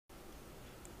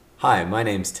Hi, my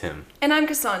name's Tim. And I'm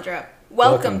Cassandra.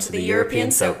 Welcome to the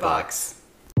European Soapbox.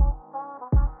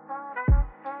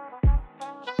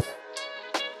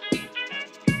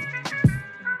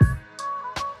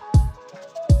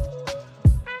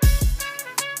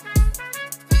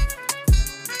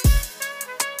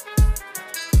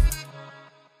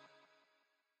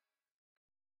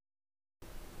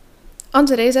 On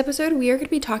today's episode, we are going to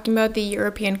be talking about the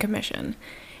European Commission.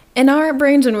 In our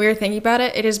brains, when we were thinking about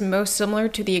it, it is most similar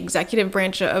to the executive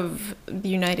branch of the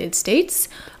United States,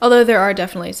 although there are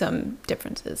definitely some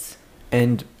differences.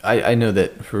 And I know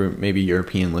that for maybe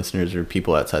European listeners or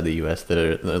people outside the U.S. that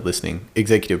are listening,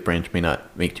 executive branch may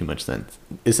not make too much sense.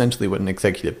 Essentially, what an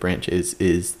executive branch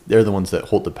is they're the ones that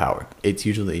hold the power. It's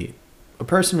usually a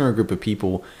person or a group of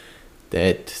people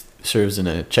that serves in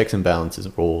a checks and balances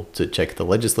role to check the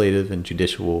legislative and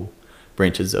judicial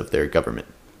branches of their government.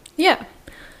 Yeah.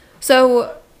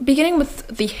 So, beginning with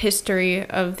the history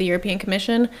of the European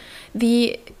Commission,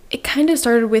 it kind of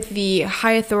started with the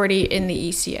high authority in the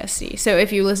ECSC. So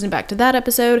if you listen back to that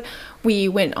episode, we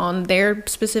went on their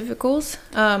specific goals.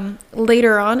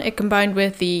 Later on, it combined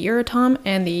with the Euratom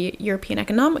and the European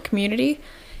Economic Community.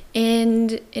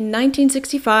 And in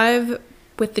 1965,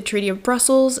 with the Treaty of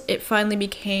Brussels, it finally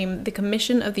became the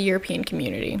Commission of the European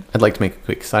Community. I'd like to make a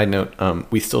quick side note.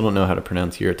 We still don't know how to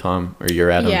pronounce Euratom or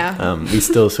Euratom. Yeah. We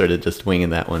still sort of just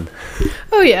winging that one.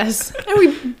 Oh, yes. And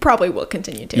we probably will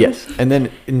continue to. Yes. And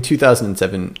then in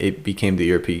 2007, it became the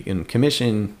European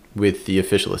Commission with the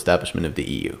official establishment of the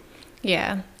EU.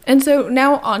 Yeah. And so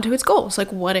now on to its goals,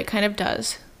 like what it kind of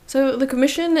does. So the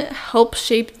Commission helps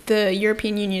shape the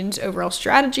European Union's overall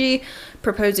strategy,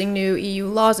 proposing new EU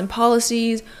laws and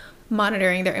policies,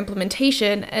 monitoring their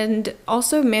implementation, and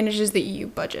also manages the EU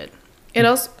budget. It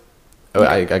also... Oh,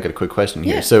 I got a quick question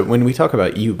here. Yeah. So when we talk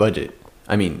about EU budget,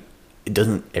 I mean,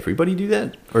 doesn't everybody do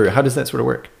that? Or how does that sort of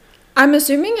work? I'm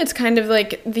assuming it's kind of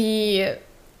like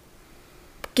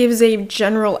gives a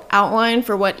general outline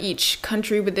for what each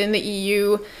country within the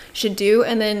EU should do,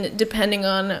 and then depending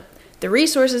on the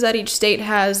resources that each state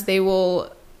has, they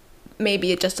will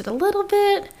maybe adjust it a little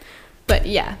bit, but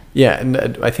yeah. Yeah, and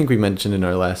I think we mentioned in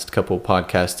our last couple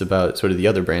podcasts about sort of the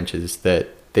other branches that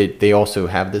they also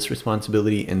have this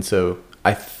responsibility, and so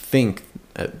I think,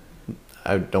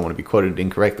 I don't want to be quoted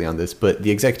incorrectly on this, but the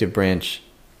executive branch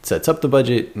sets up the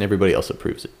budget and everybody else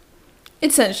approves it.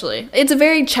 Essentially. It's a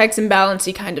very checks and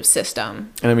balancey kind of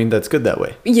system. And I mean, that's good that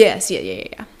way. Yes,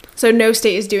 yeah. So no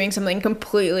state is doing something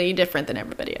completely different than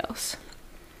everybody else.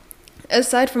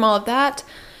 Aside from all of that,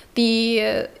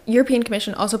 the European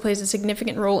Commission also plays a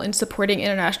significant role in supporting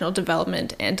international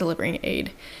development and delivering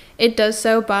aid. It does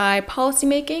so by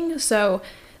policymaking, so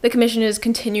the Commission is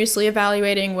continuously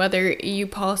evaluating whether EU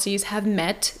policies have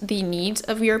met the needs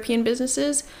of European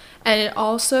businesses, and it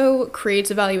also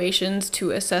creates evaluations to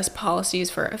assess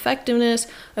policies for effectiveness,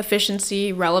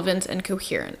 efficiency, relevance, and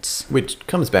coherence. Which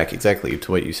comes back exactly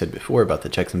to what you said before about the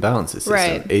checks and balances system.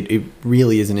 Right. It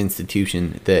really is an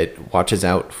institution that watches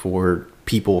out for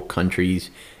people,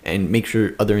 countries, and make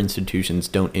sure other institutions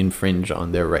don't infringe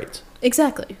on their rights.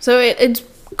 Exactly. So it's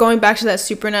going back to that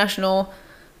supranational,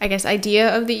 I guess,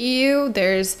 idea of the EU.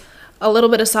 There's a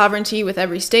little bit of sovereignty with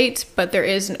every state, but there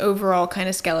is an overall kind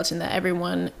of skeleton that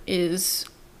everyone is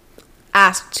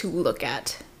asked to look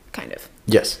at, kind of.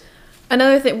 Yes.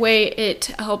 Another way it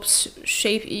helps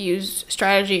shape EU's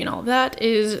strategy and all of that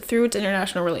is through its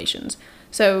international relations.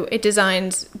 So it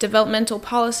designs developmental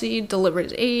policy,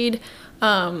 delivers aid.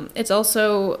 It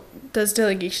also does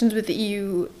delegations with the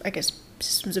EU, I guess,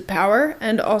 systems of power,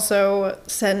 and also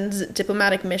sends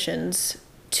diplomatic missions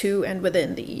to and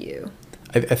within the EU.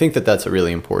 I think that's a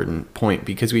really important point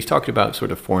because we've talked about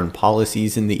sort of foreign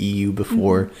policies in the EU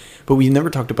before, but we've never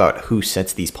talked about who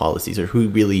sets these policies or who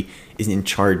really is in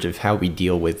charge of how we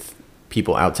deal with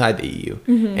people outside the EU.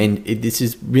 And this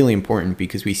is really important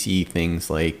because we see things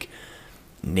like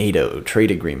NATO, trade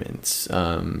agreements,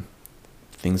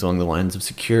 things along the lines of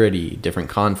security, different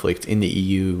conflicts in the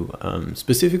EU,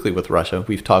 specifically with Russia.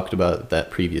 We've talked about that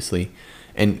previously,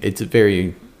 and it's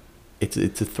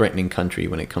a threatening country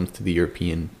when it comes to the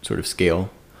European sort of scale.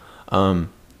 And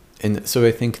so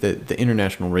I think that the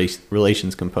international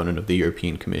relations component of the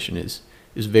European Commission is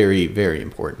very, very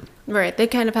important. Right. They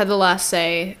kind of have the last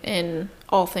say in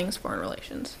all things foreign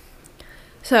relations.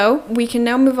 So we can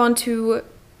now move on to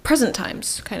present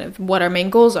times, kind of what our main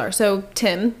goals are. So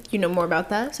Tim, you know more about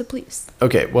that, so please.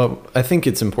 Okay, well, I think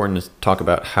it's important to talk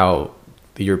about how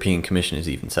the European Commission is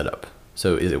even set up.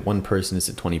 So is it one person? Is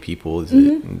it 20 people? Is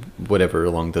it whatever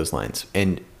along those lines?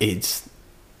 And it's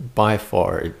by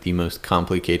far the most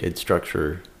complicated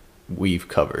structure we've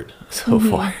covered so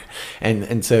far.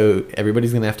 And so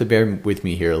everybody's going to have to bear with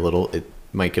me here a little. It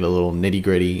might get a little nitty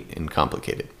gritty and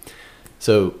complicated.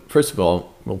 So first of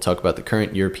all, we'll talk about the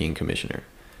current European Commissioner.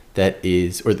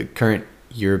 Or the current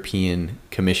European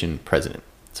Commission President.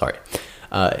 Sorry.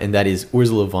 And that is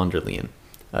Ursula von der Leyen.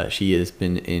 She has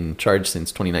been in charge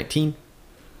since 2019,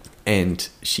 and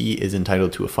she is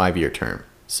entitled to a 5-year term.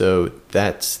 So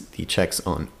that's the checks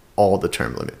on all the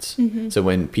term limits. So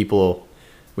when people,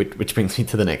 which brings me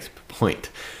to the next point,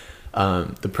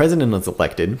 the president is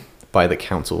elected by the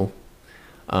council,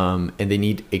 and they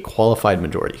need a qualified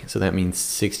majority. So that means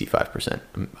 65%,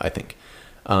 I think.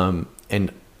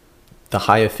 And the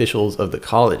high officials of the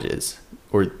colleges,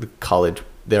 or the college,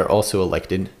 they're also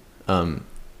elected.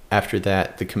 After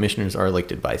that, the commissioners are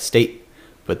elected by state,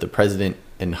 but the president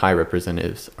and high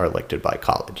representatives are elected by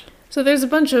college. So there's a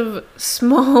bunch of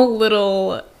small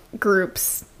little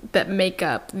groups that make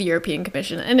up the European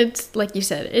Commission. And it's, like you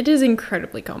said, it is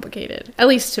incredibly complicated, at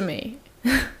least to me.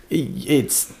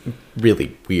 It's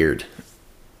really weird.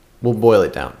 We'll boil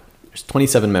it down. There's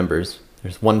 27 members.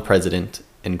 There's one president.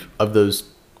 And of those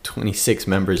 26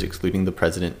 members, excluding the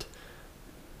president,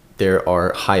 there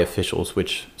are high officials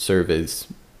which serve as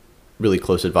really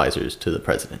close advisors to the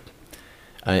president.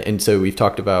 And so we've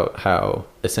talked about how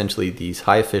essentially these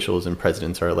high officials and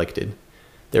presidents are elected.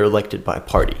 They're elected by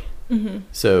party.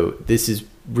 So this is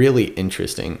really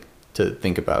interesting to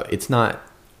think about. It's not,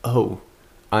 oh,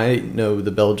 I know the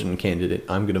Belgian candidate,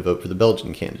 I'm going to vote for the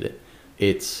Belgian candidate.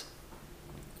 It's,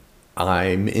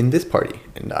 I'm in this party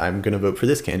and I'm going to vote for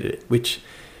this candidate, which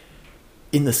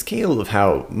in the scale of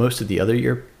how most of the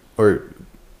other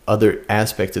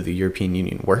aspects of the European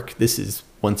Union work, this is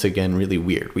once again really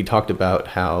weird. We talked about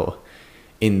how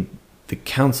in the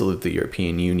Council of the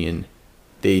European Union,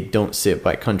 they don't sit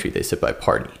by country, they sit by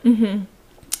party.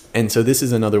 And so this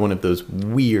is another one of those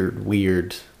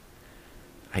weird,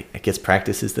 I guess,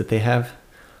 practices that they have.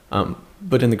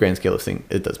 But in the grand scale of things,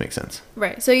 it does make sense.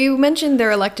 Right. So you mentioned they're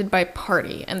elected by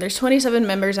party, and there's 27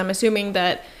 members. I'm assuming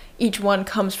that each one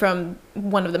comes from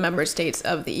one of the member states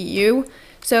of the EU.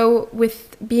 So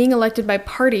with being elected by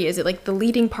party, is it like the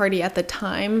leading party at the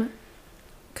time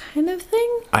kind of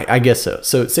thing? I guess so.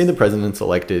 So say the president's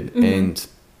elected and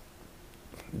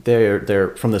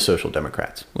they're from the Social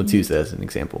Democrats. Let's use that as an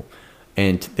example.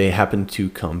 And they happen to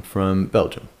come from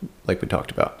Belgium, like we talked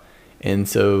about. And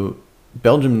so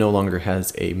Belgium no longer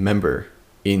has a member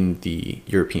in the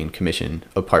European Commission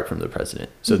apart from the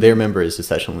president. So their member is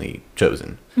essentially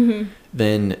chosen.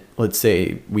 Then let's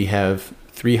say we have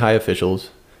 3 high officials.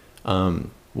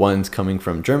 One's coming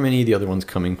from Germany, the other one's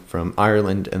coming from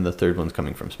Ireland, and the third one's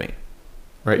coming from Spain.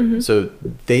 Right? So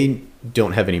they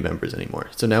don't have any members anymore.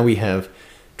 So now we have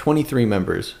 23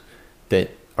 members that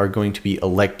are going to be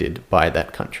elected by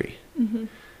that country.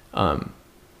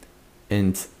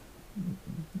 And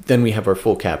then we have our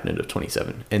full cabinet of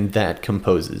 27, and that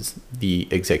composes the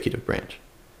executive branch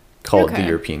called the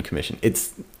European Commission.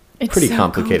 It's pretty so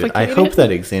complicated. I hope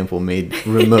that example made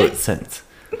remote sense.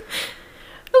 A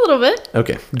little bit.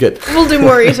 Okay, good. We'll do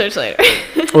more research later.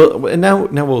 Well, and now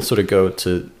we'll sort of go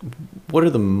to what are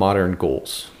the modern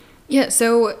goals? Yeah,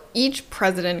 so each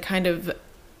president kind of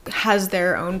has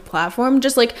their own platform,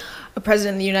 just like a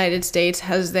president in the United States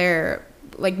has their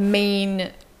like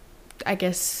main, I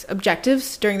guess,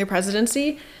 objectives during the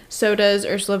presidency. So does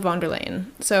Ursula von der Leyen.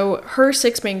 So her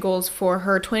 6 main goals for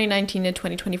her 2019 to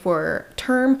 2024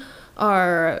 term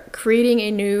are creating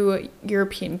a new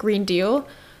European Green Deal,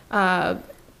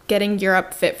 getting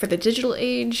Europe fit for the digital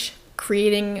age,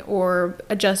 creating or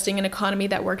adjusting an economy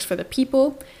that works for the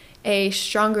people, a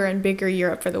stronger and bigger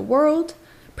Europe for the world,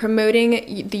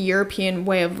 promoting the European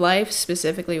way of life,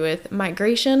 specifically with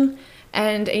migration,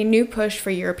 and a new push for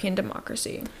European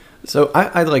democracy. So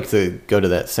I'd like to go to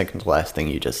that second to last thing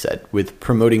you just said, with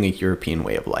promoting a European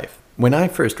way of life. When I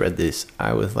first read this,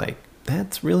 I was like,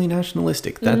 that's really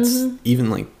nationalistic. That's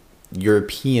even like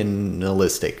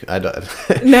Europeanistic. I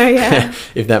don't No, yeah.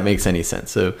 if that makes any sense.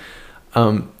 So,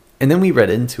 and then we read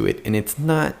into it, and it's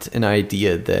not an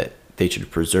idea that they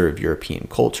should preserve European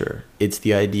culture. It's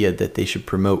the idea that they should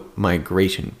promote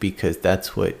migration because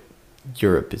that's what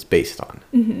Europe is based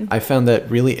on. I found that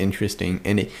really interesting,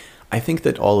 and I think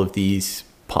that all of these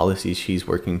policies she's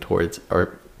working towards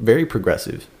are very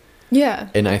progressive. Yeah.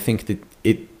 And I think that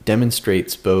it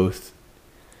demonstrates both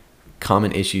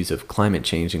common issues of climate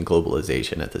change and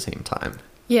globalization at the same time.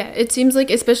 Yeah, it seems like,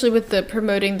 especially with the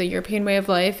promoting the European way of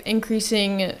life,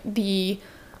 increasing the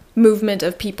movement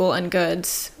of people and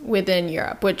goods within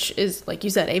Europe, which is, like you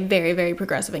said, a very, very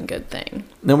progressive and good thing.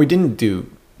 Now, we didn't do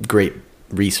great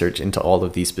research into all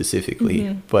of these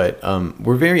specifically, but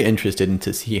we're very interested in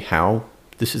to see how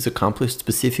this is accomplished,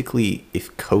 specifically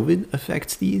if COVID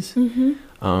affects these.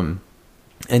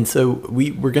 And so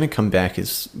we're going to come back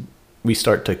as we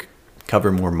start to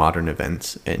cover more modern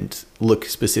events and look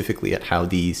specifically at how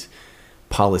these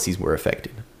policies were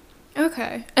affected.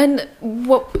 Okay. And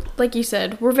what, like you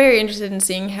said, we're very interested in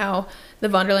seeing how the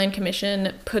von der Leyen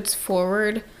Commission puts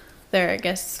forward their, I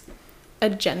guess,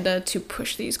 agenda to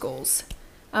push these goals.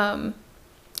 And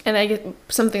I get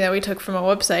something that we took from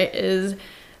our website is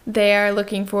they are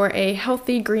looking for a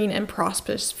healthy, green, and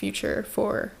prosperous future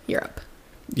for Europe.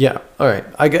 Yeah. All right.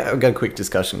 I've got a quick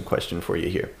discussion question for you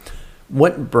here.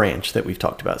 What branch that we've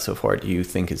talked about so far do you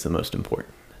think is the most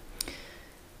important?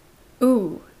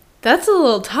 Ooh, that's a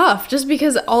little tough just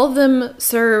because all of them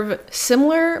serve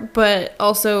similar but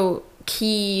also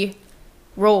key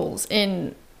roles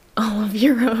in all of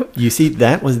Europe. You see,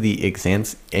 that was the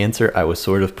answer I was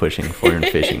sort of pushing for and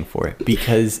fishing for,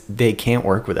 because they can't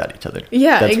work without each other.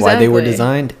 Yeah, That's exactly. why they were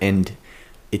designed, and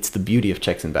it's the beauty of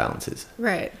checks and balances.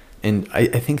 Right. And I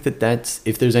think that's,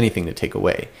 if there's anything to take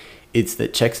away, it's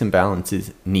that checks and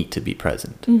balances need to be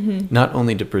present. Not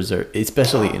only to preserve,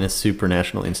 especially in a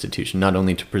supranational institution, not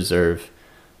only to preserve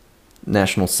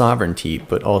national sovereignty,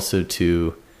 but also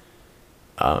to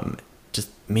just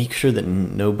make sure that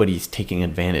nobody's taking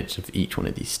advantage of each one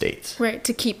of these states. Right,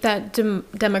 to keep that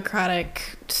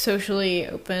democratic, socially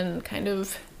open kind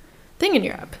of thing in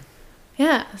Europe.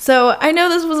 Yeah, so I know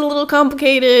this was a little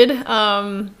complicated.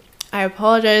 I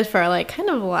apologize for our kind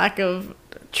of lack of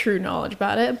true knowledge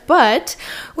about it, but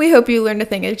we hope you learned a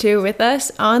thing or two with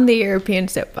us on the European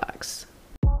Soapbox.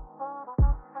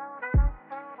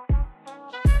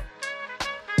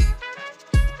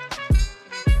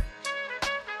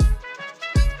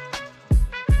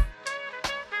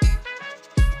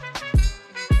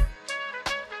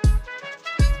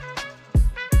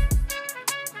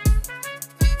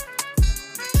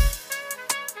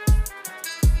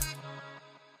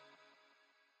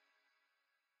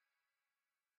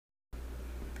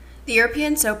 The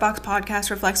European Soapbox podcast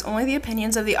reflects only the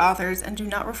opinions of the authors and do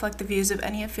not reflect the views of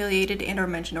any affiliated and/or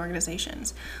mentioned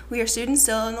organizations. We are students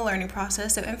still in the learning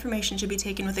process, so information should be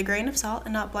taken with a grain of salt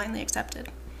and not blindly accepted.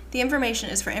 The information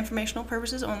is for informational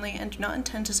purposes only and do not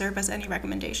intend to serve as any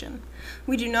recommendation.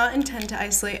 We do not intend to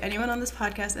isolate anyone on this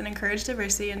podcast and encourage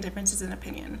diversity and differences in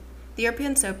opinion. The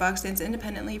European Soapbox stands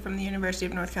independently from the University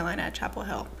of North Carolina at Chapel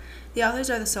Hill. The authors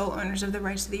are the sole owners of the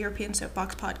rights to the European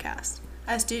Soapbox podcast.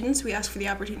 As students, we ask for the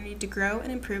opportunity to grow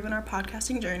and improve in our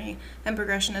podcasting journey and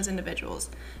progression as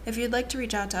individuals. If you'd like to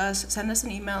reach out to us, send us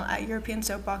an email at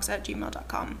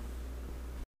europeansoapbox@gmail.com.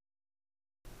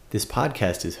 This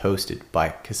podcast is hosted by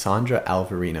Cassandra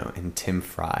Alvarino and Tim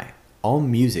Fry. All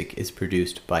music is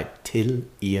produced by Till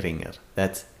Ehringer.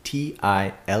 That's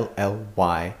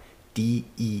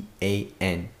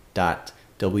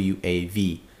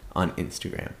TILLYDEAN.WAV on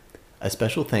Instagram. A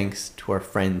special thanks to our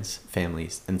friends,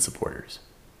 families, and supporters.